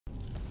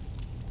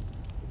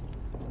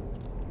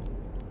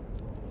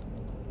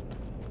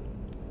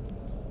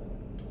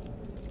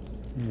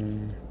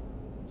Hmm.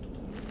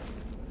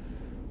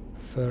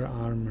 Fur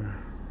armor.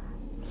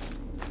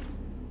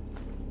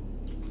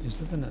 Is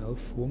that an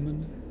elf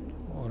woman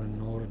or a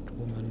Nord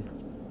woman?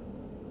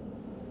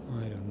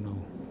 I don't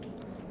know.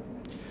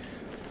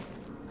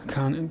 I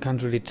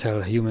can't really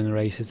tell human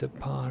races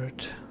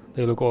apart.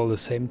 They look all the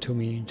same to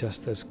me,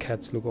 just as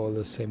cats look all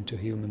the same to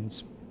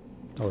humans.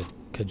 Or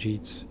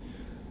Khajiits.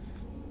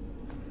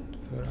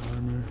 Fur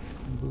armor,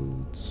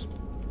 boots.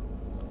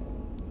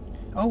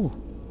 Oh,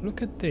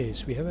 look at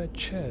this. We have a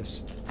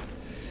chest.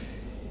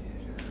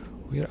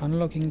 We are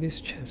unlocking this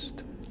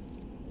chest.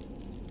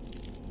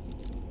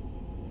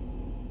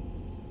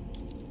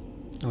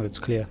 Oh, it's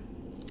clear.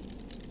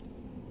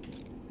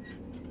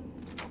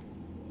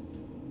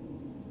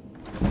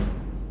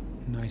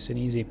 Nice and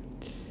easy.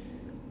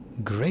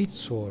 Great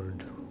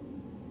sword.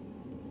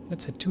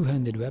 That's a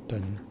two-handed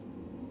weapon.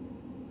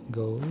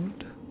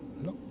 Gold.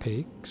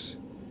 Lockpicks.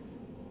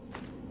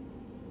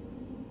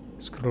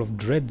 Scroll of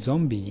Dread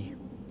Zombie.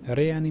 A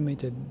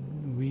reanimated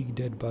weak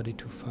dead body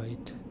to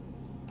fight.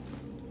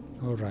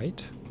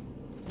 Alright.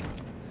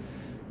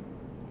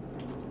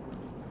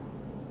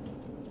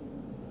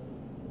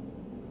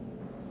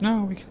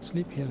 No, we can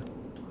sleep here.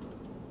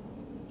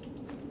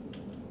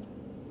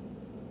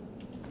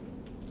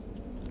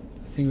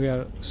 I think we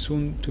are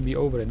soon to be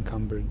over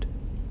encumbered.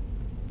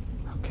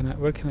 How can I?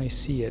 Where can I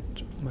see it?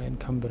 My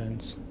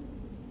encumbrance.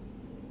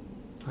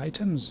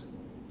 Items.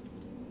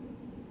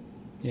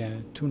 Yeah,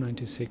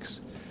 296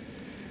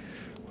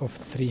 of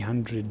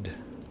 300.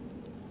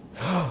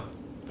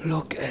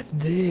 Look at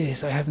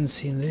this! I haven't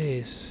seen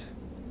this.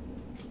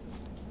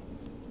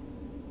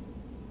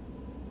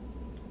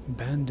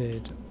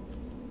 Bandit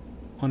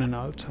on an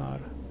altar.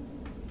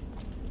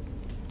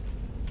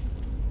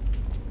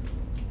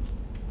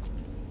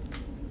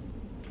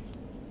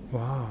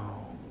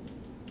 Wow.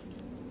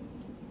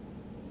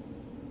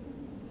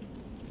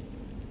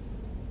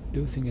 Do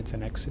you think it's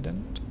an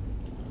accident?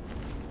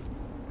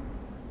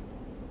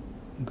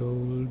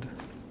 Gold.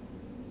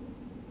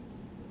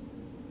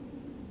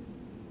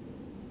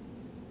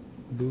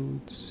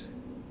 Boots.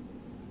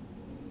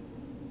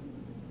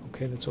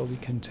 Okay, that's all we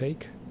can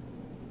take.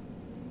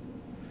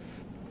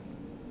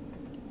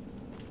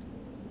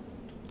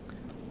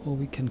 All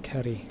we can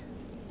carry.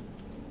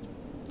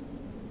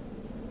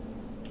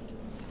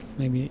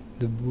 Maybe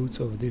the boots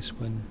of this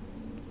one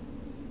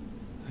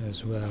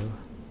as well.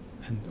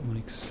 And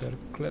onyx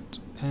circlet.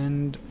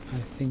 And I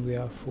think we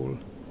are full.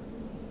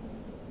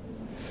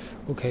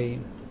 Okay,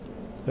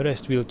 the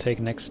rest we'll take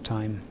next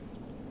time.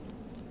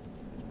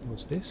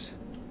 What's this?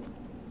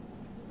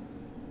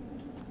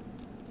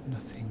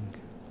 Nothing.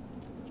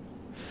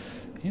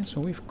 Yeah,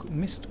 so we've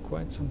missed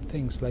quite some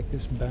things, like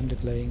this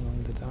bandit laying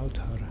on that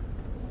altar.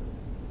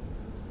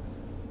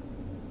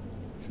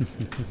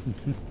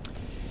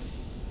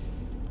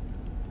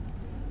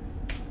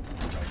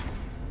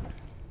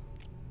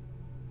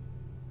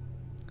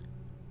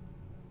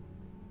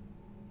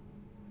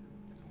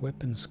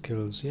 Weapon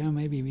skills. Yeah,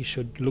 maybe we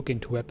should look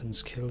into weapon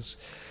skills.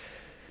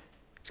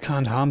 It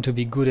can't harm to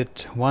be good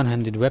at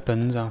one-handed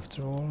weapons,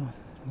 after all.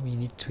 We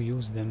need to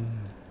use them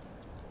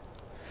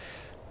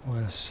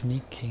while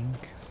sneaking.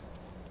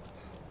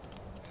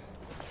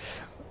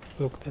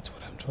 Look, that's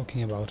what I'm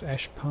talking about.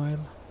 Ash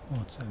pile.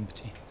 Oh, it's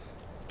empty.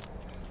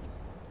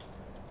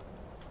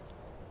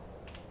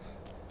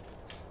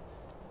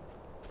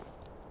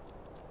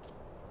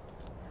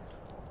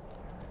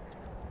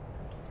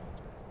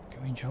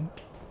 Can we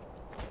jump?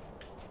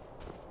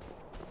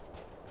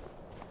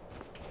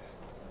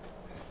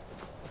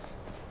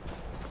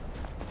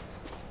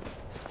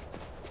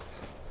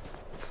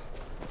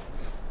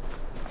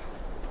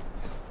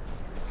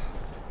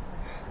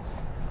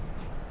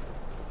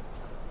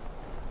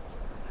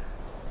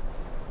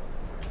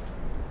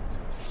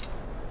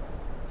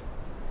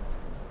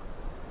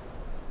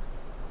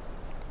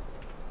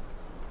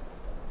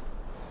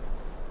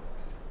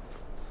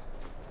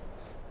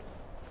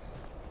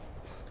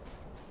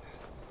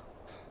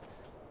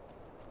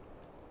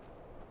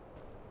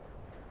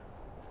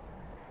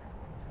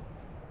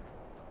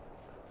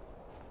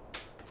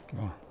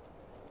 Oh.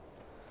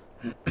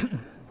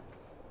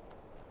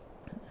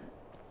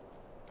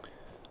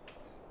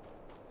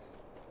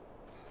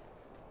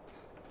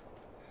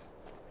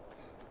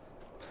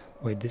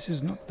 Wait, this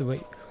is not the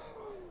way.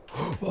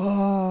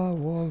 Ah,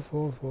 wolf,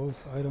 wolf, wolf!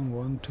 I don't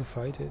want to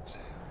fight it.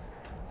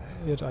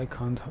 Yet I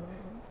can't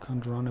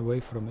run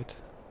away from it.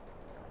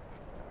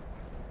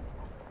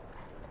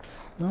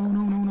 No,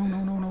 no, no, no,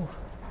 no, no, no!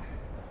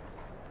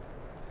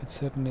 It's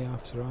certainly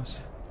after us,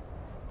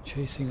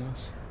 chasing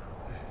us.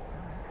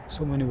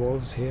 So many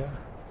wolves here.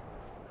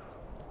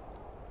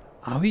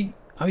 Are we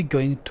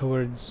going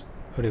towards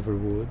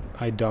Riverwood?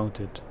 I doubt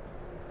it.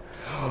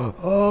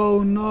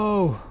 Oh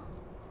no!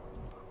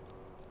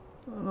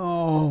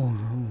 Oh,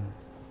 I'm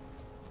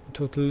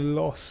totally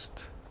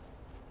lost.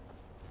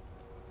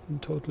 I'm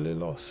totally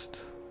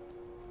lost.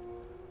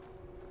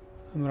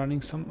 I'm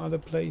running some other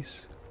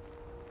place.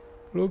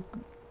 Look,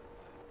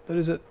 there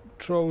is a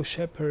troll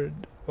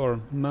shepherd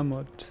or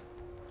mammoth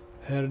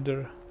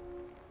herder.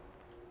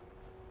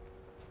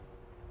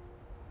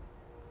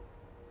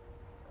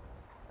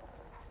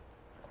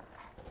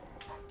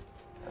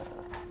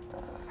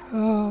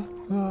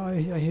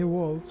 I hear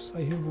wolves.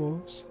 I hear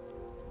wolves.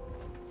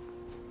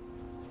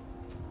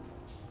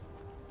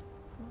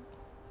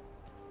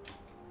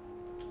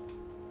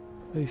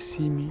 They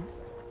see me.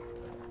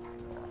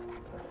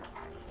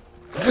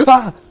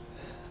 Ah!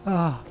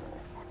 Ah!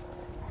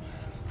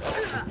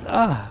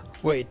 Ah!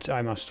 Wait,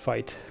 I must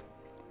fight.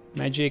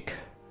 Magic.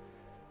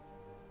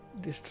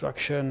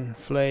 Destruction.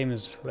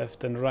 Flames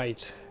left and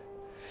right.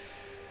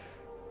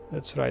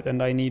 That's right,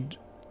 and I need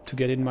to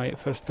get in my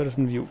first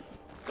person view.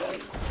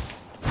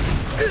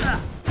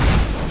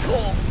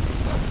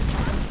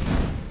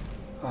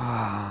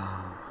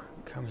 Ah,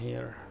 come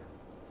here.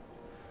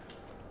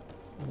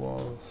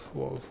 Wolf,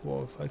 wolf,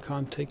 wolf. I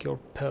can't take your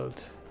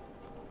pelt.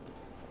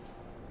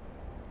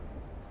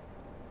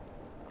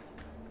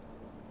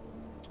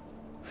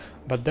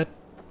 But that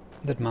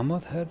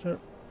mammoth herder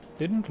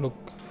didn't look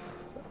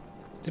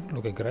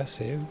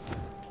aggressive.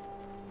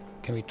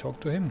 Can we talk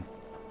to him?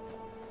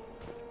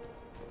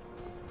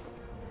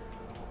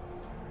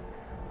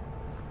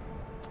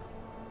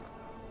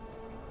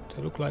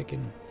 They look like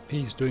in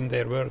peace, doing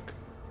their work.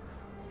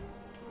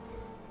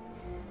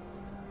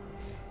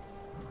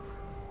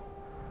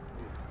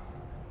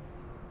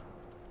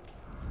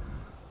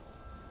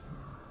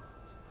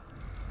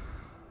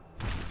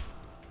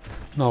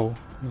 No,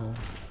 no,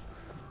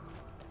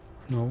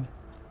 no.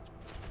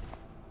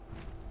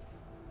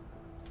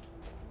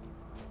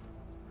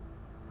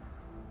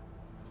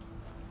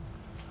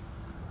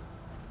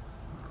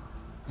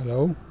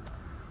 Hello,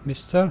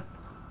 mister?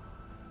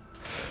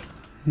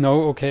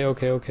 No, okay,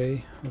 okay,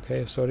 okay.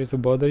 Okay, sorry to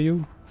bother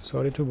you.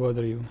 Sorry to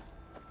bother you.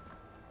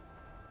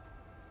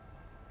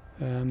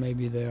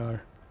 Maybe they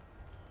are.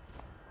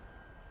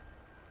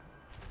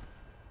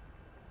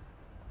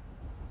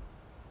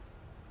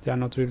 They are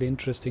not really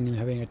interested in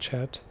having a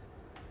chat.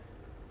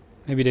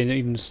 Maybe they don't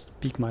even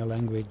speak my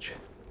language.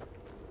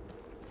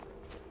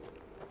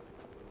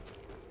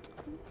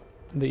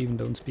 They even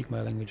don't speak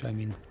my language, I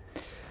mean.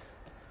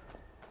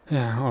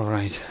 Yeah,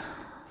 alright.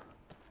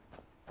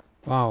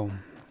 Wow.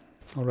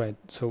 Alright,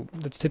 so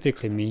that's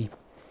typically me.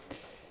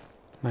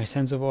 My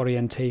sense of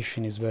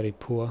orientation is very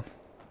poor.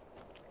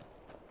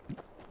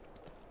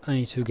 I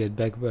need to get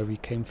back where we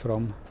came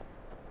from.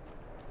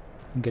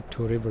 And get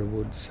to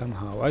Riverwood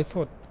somehow. I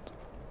thought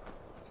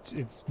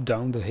it's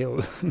down the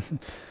hill.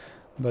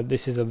 But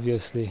this is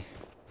obviously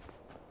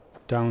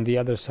down the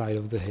other side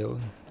of the hill.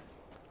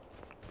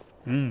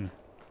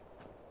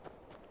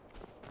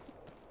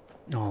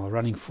 Oh,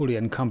 running fully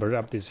encumbered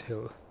up this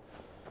hill.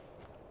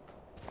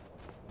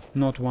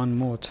 Not one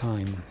more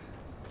time.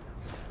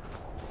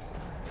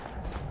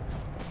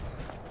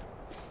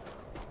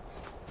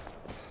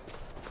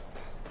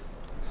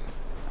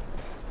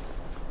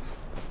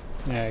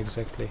 Yeah,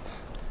 exactly.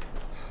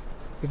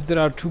 If there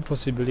are two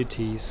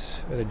possibilities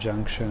at a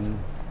junction,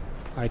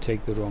 I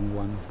take the wrong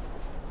one.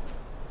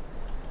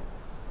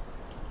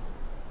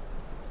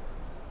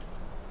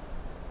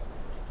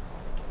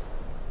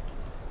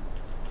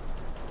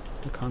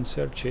 I can't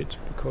search it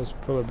because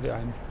probably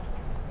I'm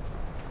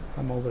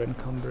over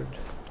encumbered.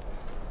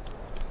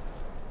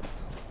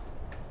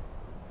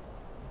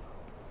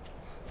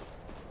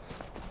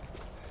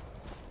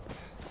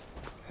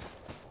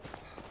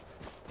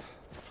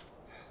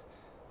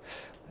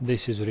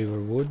 This is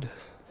Riverwood.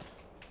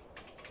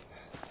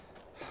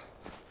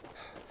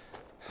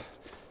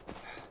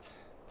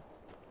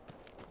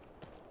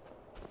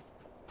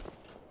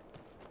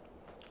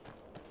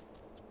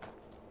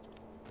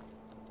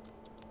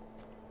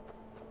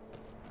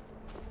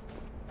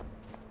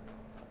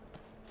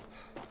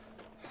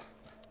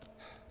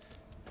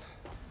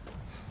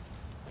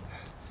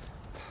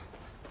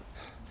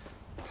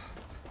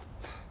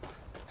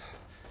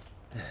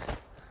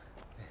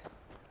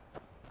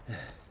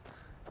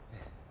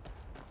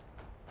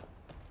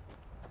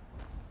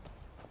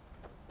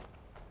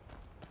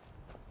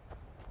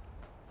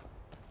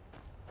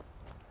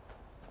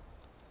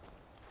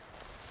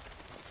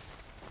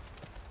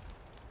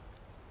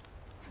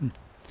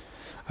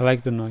 I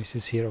like the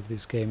noises here of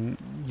this game.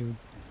 You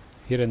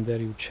here and there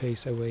you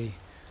chase away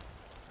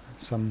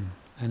some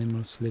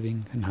animals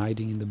living and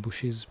hiding in the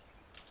bushes.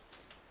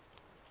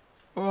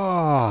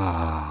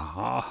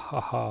 Ah,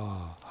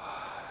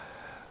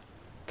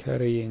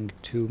 carrying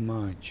too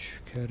much,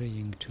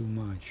 carrying too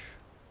much.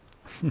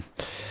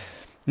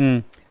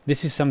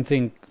 This is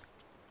something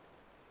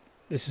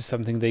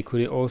they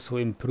could also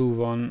improve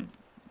on.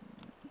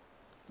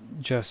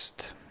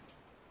 Just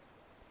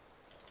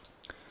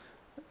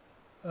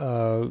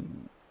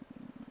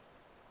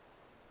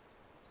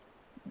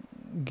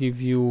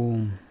give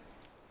you,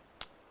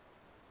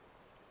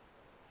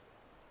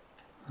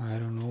 I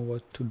don't know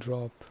what to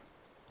drop.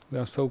 We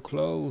are so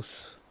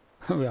close.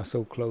 We are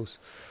so close.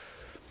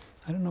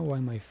 I don't know why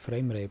my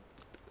frame rate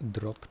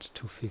dropped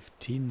to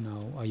 15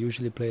 now. I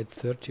usually play at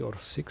 30 or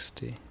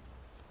 60.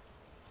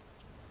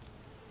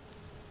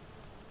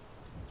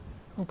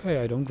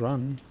 Okay, I don't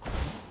run.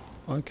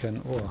 I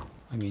can, or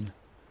I mean,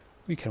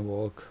 we can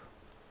walk.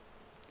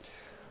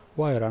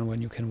 Why run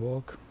when you can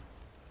walk?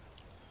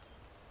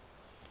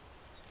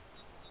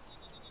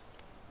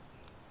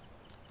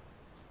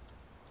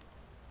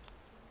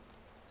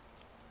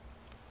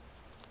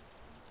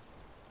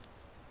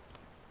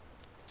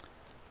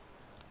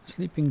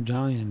 Sleeping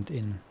giant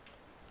in.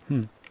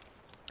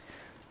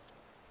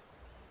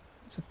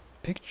 It's a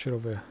picture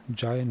of a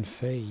giant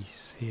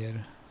face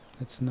here.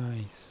 That's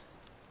nice.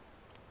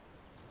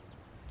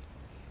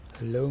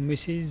 Hello,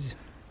 Mrs.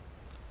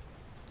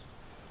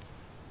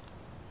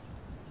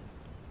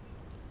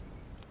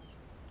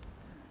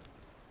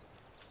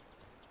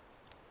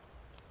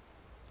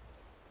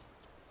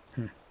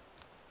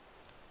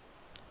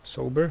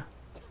 Sober?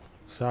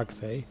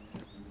 Sucks, eh?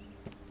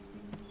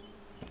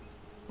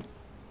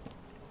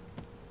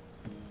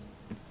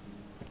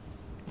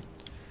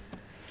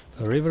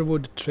 A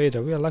Riverwood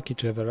trader. We are lucky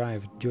to have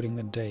arrived during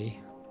the day.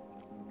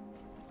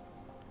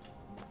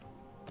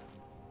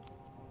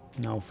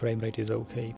 Now frame rate is okay.